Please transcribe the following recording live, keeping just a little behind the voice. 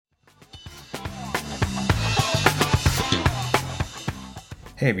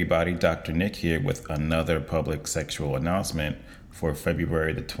Hey everybody, Dr. Nick here with another public sexual announcement for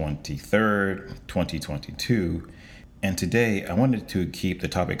February the 23rd, 2022. And today I wanted to keep the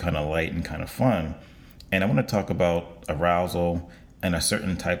topic kind of light and kind of fun. And I want to talk about arousal and a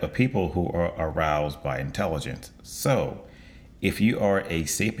certain type of people who are aroused by intelligence. So, if you are a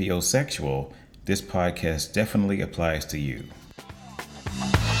sapiosexual, this podcast definitely applies to you.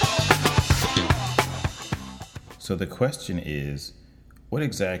 So the question is, what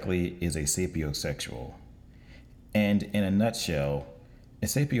exactly is a sapiosexual? And in a nutshell, a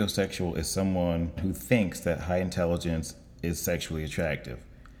sapiosexual is someone who thinks that high intelligence is sexually attractive.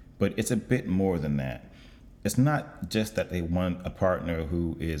 But it's a bit more than that. It's not just that they want a partner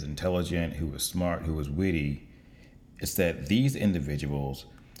who is intelligent, who is smart, who is witty. It's that these individuals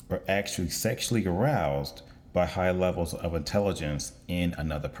are actually sexually aroused by high levels of intelligence in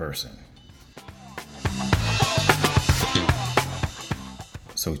another person.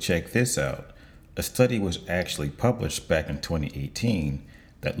 So check this out. A study was actually published back in 2018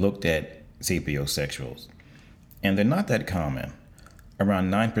 that looked at sapiosexuals. And they're not that common,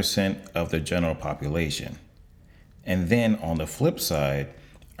 around 9% of the general population. And then on the flip side,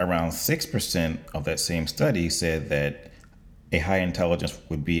 around 6% of that same study said that a high intelligence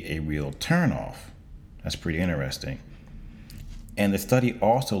would be a real turnoff. That's pretty interesting. And the study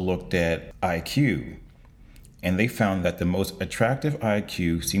also looked at IQ. And they found that the most attractive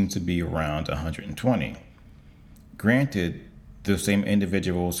IQ seems to be around 120. Granted, the same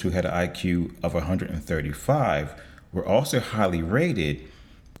individuals who had an IQ of 135 were also highly rated,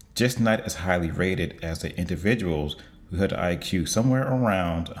 just not as highly rated as the individuals who had an IQ somewhere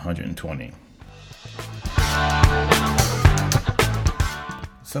around 120.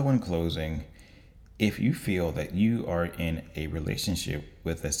 So in closing, if you feel that you are in a relationship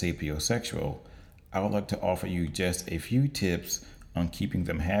with a sapiosexual, I would like to offer you just a few tips on keeping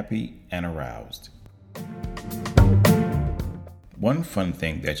them happy and aroused. One fun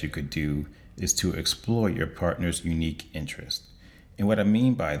thing that you could do is to explore your partner's unique interest. And what I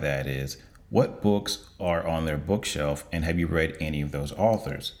mean by that is, what books are on their bookshelf and have you read any of those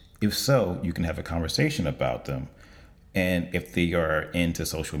authors? If so, you can have a conversation about them. And if they are into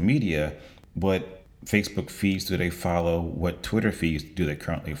social media, what Facebook feeds do they follow? What Twitter feeds do they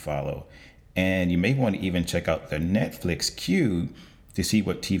currently follow? And you may want to even check out their Netflix queue to see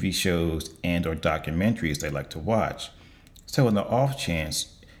what TV shows and or documentaries they like to watch. So in the off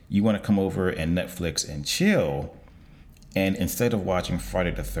chance you want to come over and Netflix and chill, and instead of watching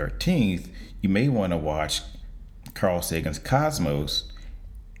Friday the 13th, you may want to watch Carl Sagan's Cosmos,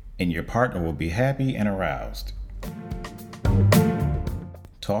 and your partner will be happy and aroused.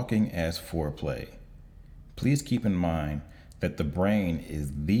 Talking as foreplay. Please keep in mind that the brain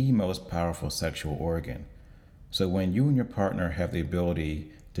is the most powerful sexual organ. So when you and your partner have the ability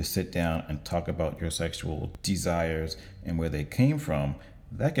to sit down and talk about your sexual desires and where they came from,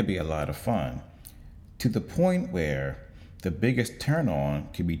 that could be a lot of fun. To the point where the biggest turn on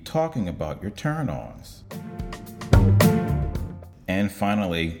could be talking about your turn-ons. And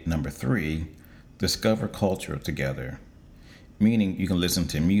finally, number 3, discover culture together. Meaning you can listen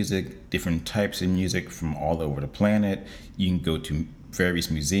to music, different types of music from all over the planet. You can go to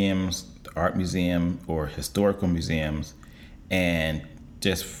various museums, the art museum or historical museums. And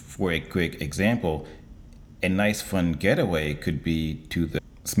just for a quick example, a nice fun getaway could be to the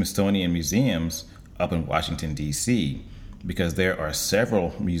Smithsonian Museums up in Washington, D.C., because there are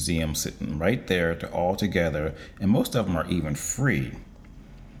several museums sitting right there, they're all together, and most of them are even free.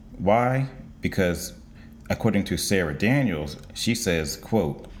 Why? Because according to Sarah Daniels, she says,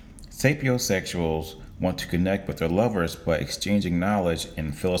 quote, sapiosexuals want to connect with their lovers by exchanging knowledge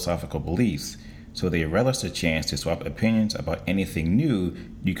and philosophical beliefs, so they relish the chance to swap opinions about anything new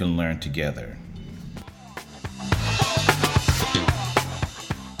you can learn together.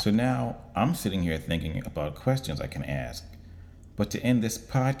 So now I'm sitting here thinking about questions I can ask. But to end this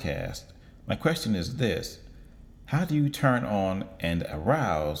podcast, my question is this: how do you turn on and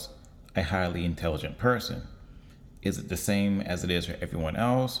arouse a highly intelligent person? Is it the same as it is for everyone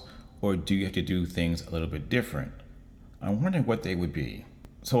else, or do you have to do things a little bit different? I'm wondering what they would be.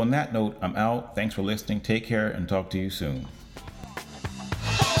 So on that note, I'm out. Thanks for listening. Take care and talk to you soon.